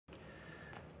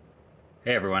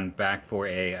Hey everyone, back for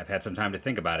I've had some time to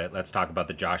think about it. Let's talk about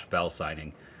the Josh Bell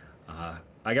signing.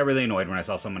 I got really annoyed when I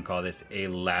saw someone call this a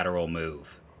lateral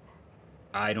move.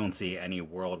 I don't see any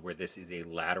world where this is a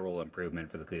lateral improvement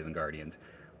for the Cleveland Guardians.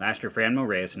 Last year, Franmil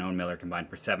Reyes and Owen Miller combined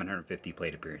for 750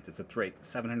 plate appearances. That's right,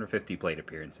 750 plate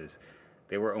appearances.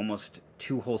 They were almost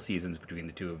two whole seasons between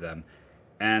the two of them.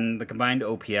 And the combined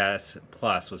OPS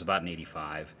plus was about an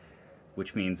 85,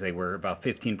 which means they were about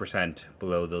 15%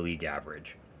 below the league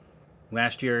average.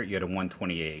 Last year, you had a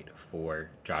 128 for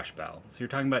Josh Bell. So you're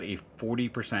talking about a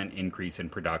 40% increase in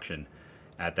production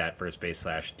at that first base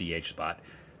slash DH spot.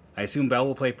 I assume Bell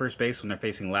will play first base when they're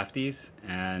facing lefties,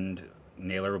 and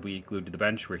Naylor will be glued to the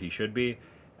bench where he should be.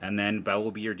 And then Bell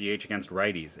will be your DH against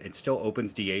righties. It still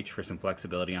opens DH for some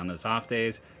flexibility on those off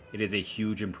days. It is a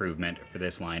huge improvement for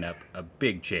this lineup, a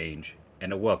big change,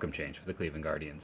 and a welcome change for the Cleveland Guardians.